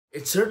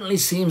It certainly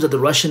seems that the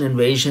Russian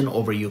invasion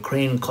over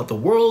Ukraine caught the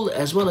world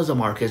as well as the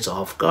markets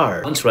off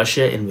guard. Once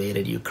Russia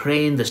invaded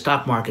Ukraine, the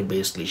stock market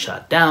basically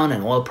shot down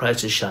and oil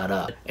prices shot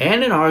up.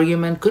 And an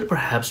argument could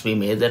perhaps be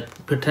made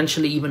that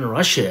potentially even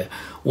Russia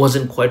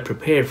wasn't quite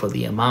prepared for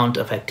the amount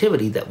of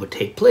activity that would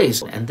take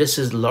place. And this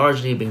is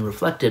largely being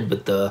reflected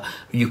with the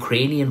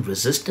Ukrainian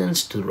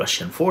resistance to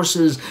Russian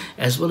forces,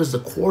 as well as the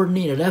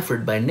coordinated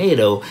effort by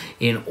NATO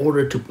in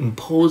order to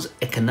impose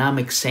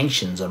economic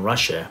sanctions on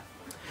Russia.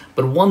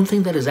 But one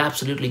thing that is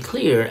absolutely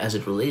clear as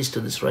it relates to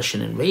this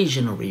Russian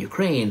invasion over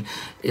Ukraine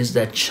is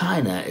that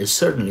China is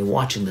certainly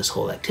watching this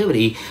whole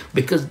activity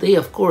because they,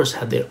 of course,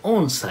 have their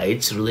own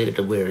sites related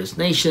to various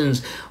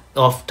nations,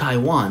 of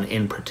Taiwan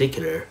in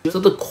particular. So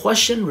the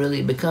question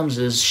really becomes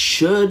is,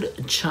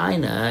 should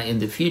China in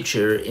the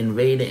future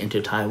invade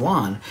into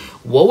Taiwan?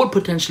 What would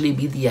potentially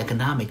be the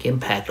economic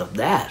impact of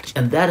that?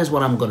 And that is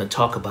what I'm going to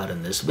talk about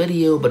in this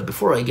video. But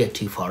before I get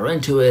too far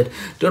into it,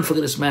 don't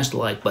forget to smash the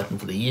like button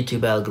for the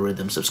YouTube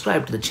algorithm,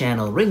 subscribe to the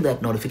channel, ring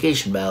that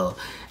notification bell,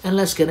 and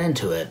let's get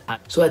into it.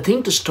 So I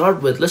think to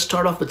start with, let's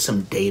start off with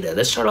some data.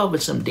 Let's start off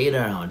with some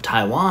data on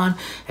Taiwan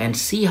and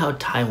see how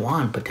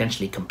Taiwan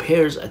potentially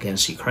compares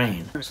against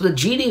Ukraine. So the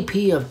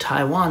GDP of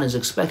Taiwan is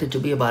expected to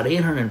be about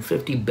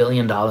 $850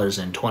 billion in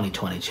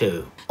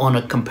 2022. On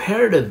a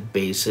comparative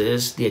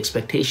basis, the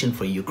expectation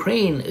for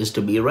Ukraine is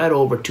to be right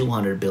over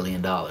 $200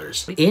 billion.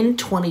 In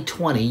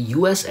 2020,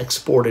 US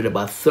exported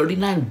about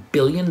 $39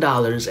 billion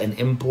and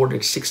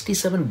imported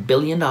 $67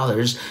 billion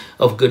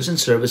of goods and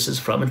services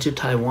from and to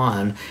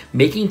Taiwan,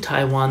 making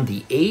Taiwan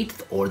the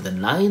 8th or the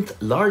 9th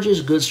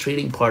largest goods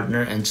trading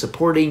partner and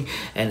supporting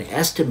an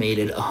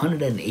estimated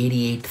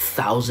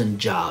 188,000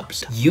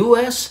 jobs.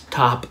 US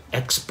top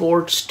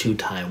exports to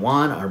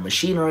Taiwan are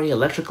machinery,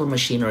 electrical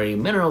machinery,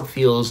 mineral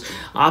fuels,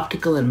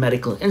 optical and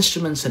medical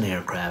instruments and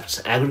aircrafts.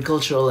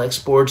 Agricultural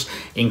exports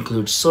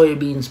include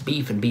soybeans,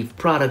 beef and beef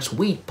products,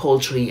 wheat,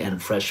 poultry,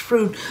 and fresh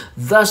fruit,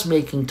 thus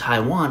making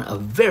Taiwan a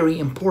very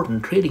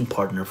important trading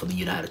partner for the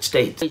United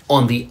States.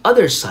 On the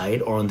other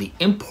side, or on the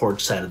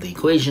import side of the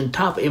equation,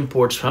 top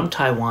imports from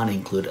Taiwan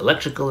include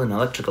electrical and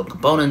electrical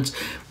components,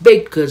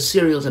 baked goods,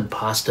 cereals and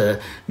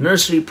pasta,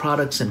 nursery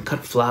products and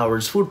cut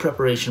flowers, food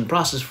preparation,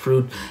 processed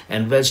fruit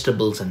and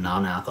vegetables, and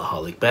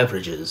non-alcoholic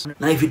beverages.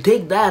 Now, if you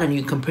take that and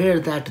you compare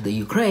that to the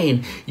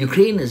Ukraine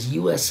is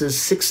US's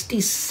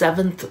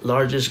 67th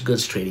largest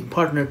goods trading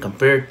partner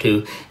compared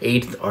to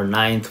 8th or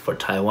 9th for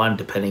Taiwan,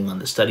 depending on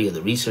the study of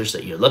the research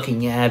that you're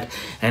looking at,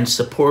 and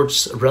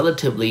supports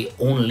relatively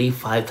only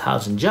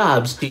 5,000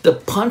 jobs. The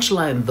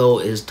punchline, though,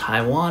 is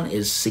Taiwan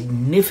is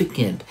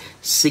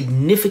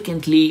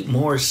significantly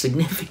more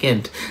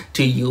significant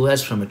to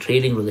US from a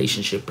trading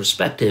relationship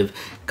perspective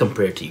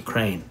compared to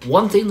Ukraine.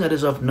 One thing that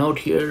is of note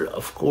here,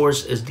 of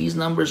course, is these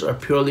numbers are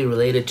purely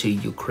related to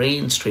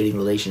Ukraine's trading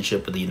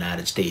relationship with the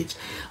United States.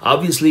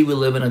 Obviously, we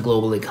live in a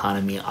global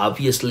economy.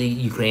 Obviously,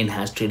 Ukraine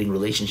has trading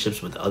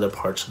relationships with other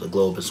parts of the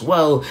globe as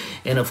well.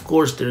 And of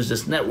course, there's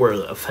this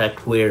network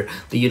effect where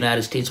the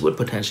United States would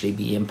potentially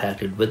be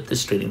impacted with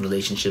this trading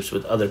relationships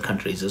with other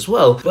countries as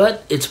well.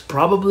 But it's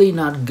probably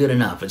not good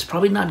enough. It's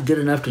probably not good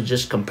enough to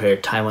just compare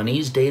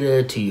Taiwanese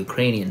data to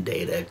Ukrainian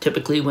data.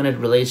 Typically, when it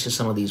relates to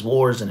some of these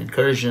wars and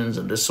incursions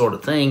and this sort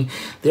of thing,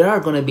 there are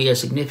going to be a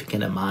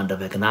significant amount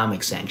of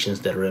economic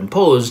sanctions that are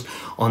imposed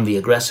on the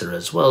aggressor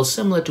as well,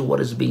 similar to what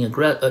is being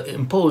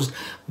imposed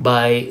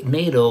by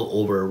NATO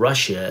over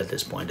Russia at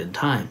this point in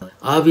time.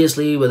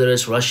 Obviously, whether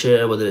it's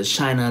Russia, whether it's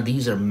China,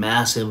 these are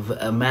massive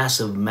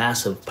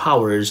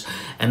powers,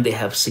 and they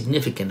have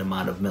significant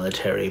amount of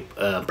military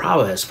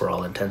prowess for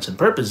all intents and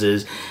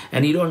purposes,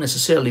 and you don't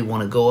necessarily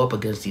want to go up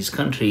against these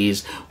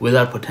countries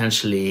without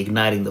potentially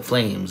igniting the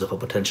flames of a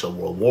potential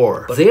world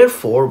war. But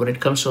therefore, when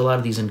it comes to a lot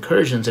of these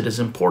incursions, it is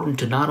important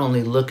to not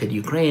only look at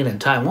Ukraine and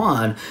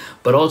Taiwan,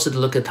 but also to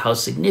look at how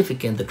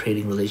significant the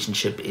trading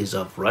relationship is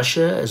of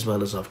Russia as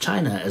well as of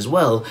China as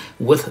well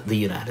with the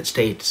United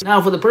States.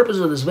 Now, for the purpose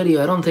of this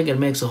video, I don't think it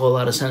makes a whole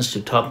lot of sense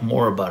to talk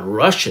more about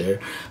Russia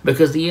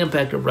because the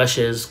impact of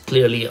Russia is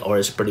clearly or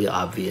is pretty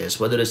obvious.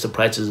 Whether it's the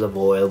prices of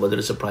oil, whether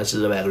it's the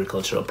prices of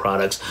agricultural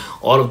products,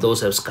 all of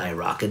those have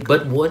skyrocketed.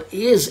 But what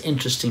is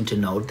interesting to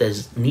note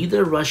is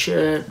neither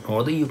Russia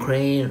nor the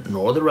Ukraine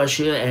nor the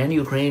Russia and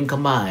Ukraine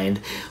combined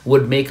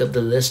would make up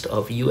the list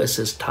of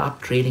US's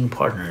top trading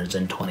partners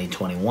in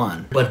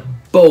 2021. But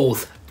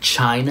both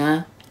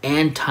China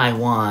and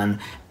Taiwan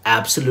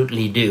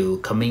absolutely do,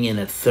 coming in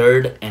at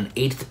 3rd and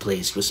 8th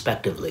place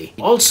respectively.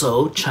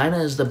 Also, China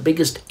is the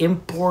biggest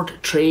import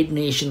trade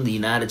nation in the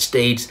United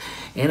States,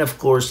 and of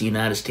course the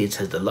United States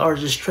has the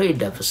largest trade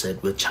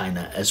deficit with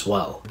China as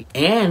well.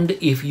 And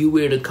if you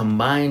were to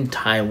combine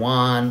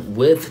Taiwan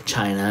with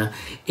China,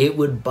 it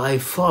would by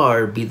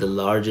far be the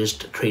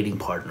largest trading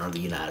partner of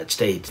the United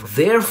States.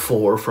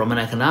 Therefore, from an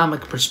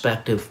economic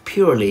perspective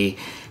purely,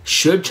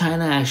 should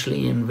China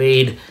actually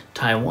invade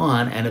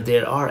Taiwan, and if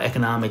there are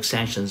economic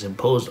sanctions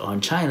imposed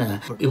on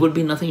China, it would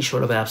be nothing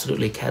short of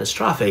absolutely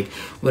catastrophic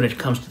when it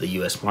comes to the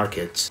US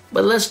markets.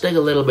 But let's dig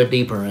a little bit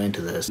deeper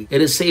into this.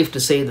 It is safe to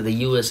say that the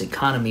US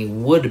economy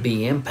would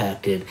be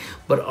impacted,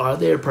 but are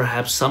there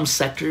perhaps some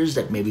sectors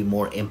that may be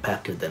more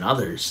impacted than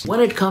others? When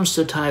it comes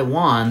to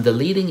Taiwan, the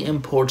leading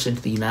imports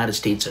into the United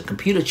States are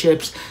computer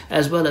chips,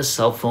 as well as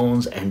cell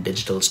phones and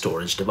digital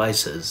storage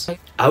devices.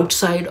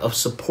 Outside of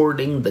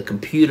supporting the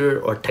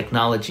computer or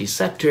technology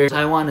sector,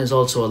 Taiwan is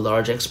also a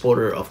large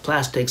exporter of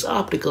plastics,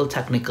 optical,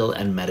 technical,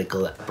 and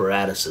medical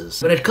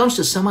apparatuses. When it comes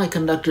to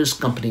semiconductors,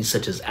 companies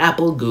such as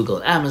Apple,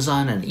 Google,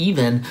 Amazon, and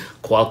even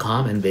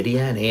Qualcomm, NVIDIA,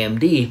 and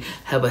AMD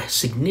have a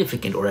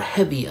significant or a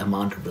heavy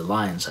amount of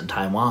reliance on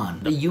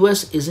Taiwan. The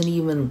US isn't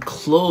even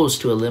close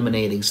to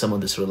eliminating some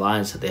of this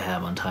reliance that they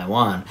have on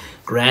Taiwan.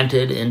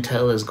 Granted,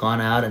 Intel has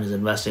gone out and is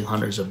investing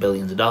hundreds of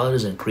billions of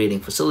dollars in creating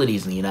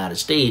facilities in the United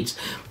States,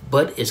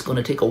 but it's going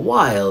to take a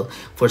while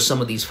for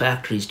some of these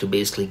factories to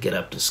basically get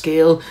up to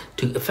scale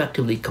to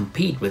effectively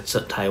compete with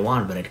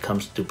Taiwan when it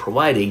comes to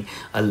providing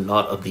a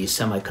lot of these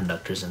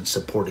semiconductors and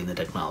supporting the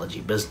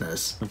technology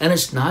business. And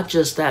it's not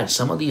just that.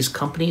 Some of these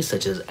companies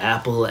such as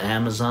Apple,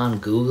 Amazon,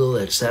 Google,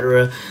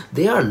 etc.,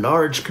 they are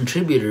large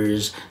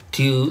contributors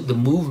to the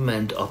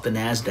movement of the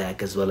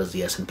NASDAQ as well as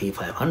the S&P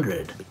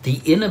 500. The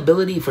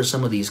inability for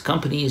some of these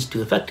companies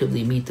to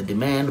effectively meet the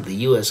demand of the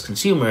US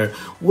consumer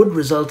would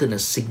result in a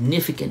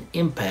significant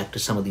impact to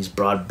some of these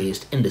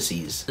broad-based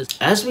indices.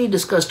 As we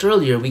discussed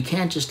earlier, we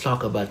can't just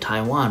talk about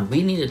Taiwan.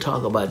 We need to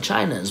talk about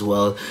China as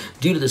well,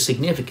 due to the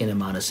significant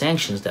amount of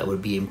sanctions that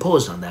would be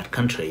imposed on that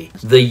country.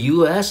 The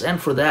US, and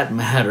for that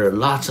matter,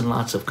 lots and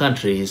lots of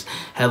countries,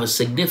 have a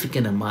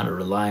significant amount of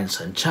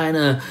reliance on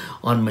China,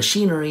 on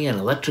machinery and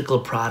electrical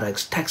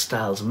products,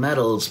 textiles,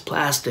 metals,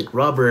 plastic,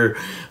 rubber,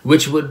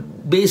 which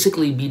would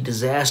basically be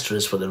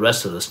disastrous for the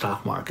rest of the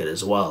stock market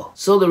as well.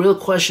 So the real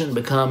question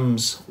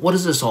becomes, what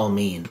does this all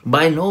mean?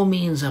 By no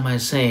means am I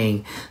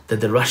saying that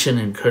the Russian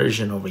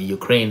incursion over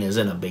Ukraine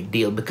isn't a big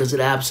deal, because it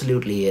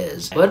absolutely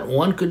is. But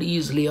one could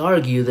easily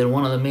argue that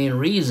one of the main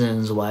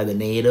reasons why the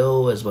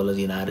NATO, as well as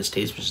the United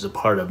States, which is a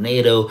part of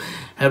NATO,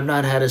 have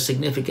not had a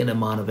significant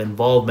amount of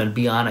involvement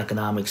beyond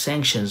economic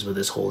sanctions with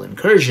this whole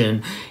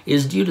incursion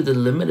is due to the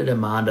limited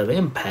amount of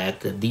impact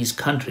that these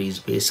countries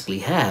basically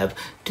have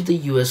to the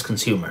US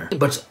consumer.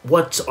 But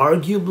what's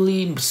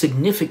arguably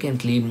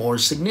significantly more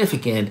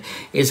significant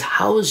is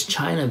how is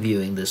China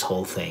viewing this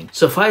whole thing?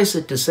 Suffice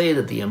it to say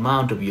that the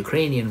amount of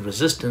Ukrainian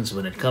resistance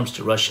when it comes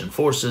to Russian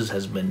forces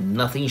has been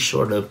nothing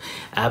short of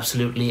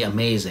absolutely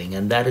amazing,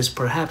 and that is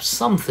perhaps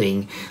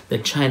something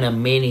that China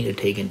may need to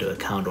take into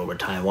account over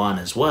Taiwan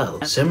as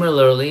well.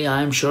 Similarly,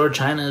 I'm sure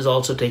China is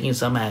also taking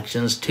some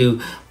actions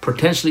to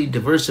potentially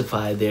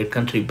diversify their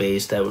country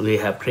base that we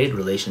have trade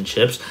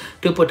relationships,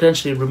 to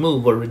potentially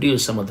remove or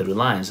reduce some of the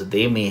reliance that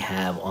they may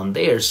have on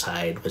their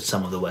side with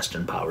some of the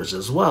Western powers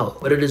as well.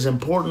 But it is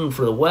important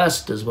for the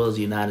West, as well as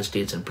the United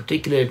States in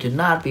particular, to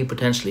not be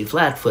potentially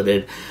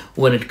flat-footed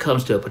when it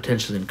comes to a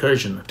potential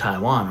incursion of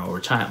Taiwan or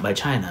by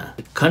China.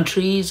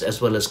 Countries as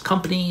well as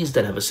companies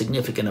that have a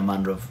significant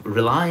amount of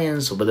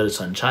reliance, whether it's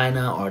on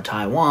China or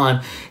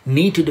Taiwan,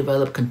 need to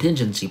develop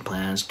contingency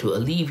plans to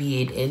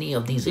alleviate any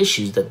of these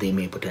issues that they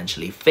may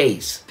potentially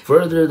face.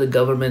 Further, the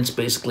governments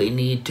basically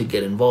need to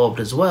get involved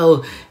as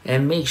well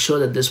and make sure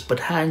that this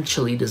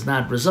potentially does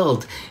not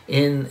result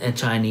in a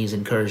Chinese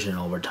incursion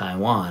over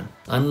Taiwan,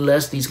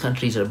 unless these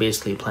countries are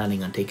basically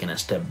planning on taking a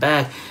step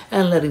back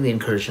and letting the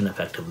incursion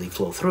effectively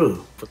flow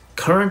through.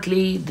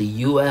 Currently, the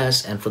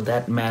US, and for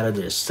that matter,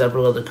 there's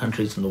several other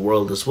countries in the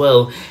world as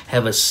well,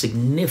 have a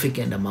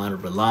significant amount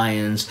of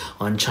reliance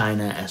on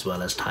China as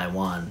well as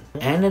Taiwan.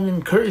 And an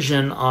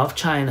incursion of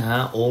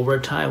China over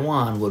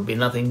Taiwan would be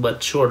nothing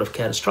but short of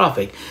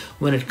catastrophic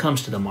when it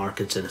comes to the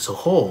markets as a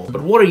whole.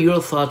 But what are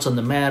your thoughts on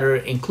the matter?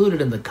 Include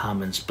it in the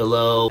comments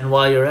below. And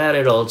while you're at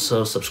it,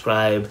 also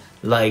subscribe,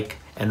 like,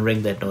 and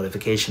ring that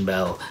notification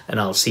bell, and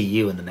I'll see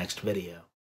you in the next video.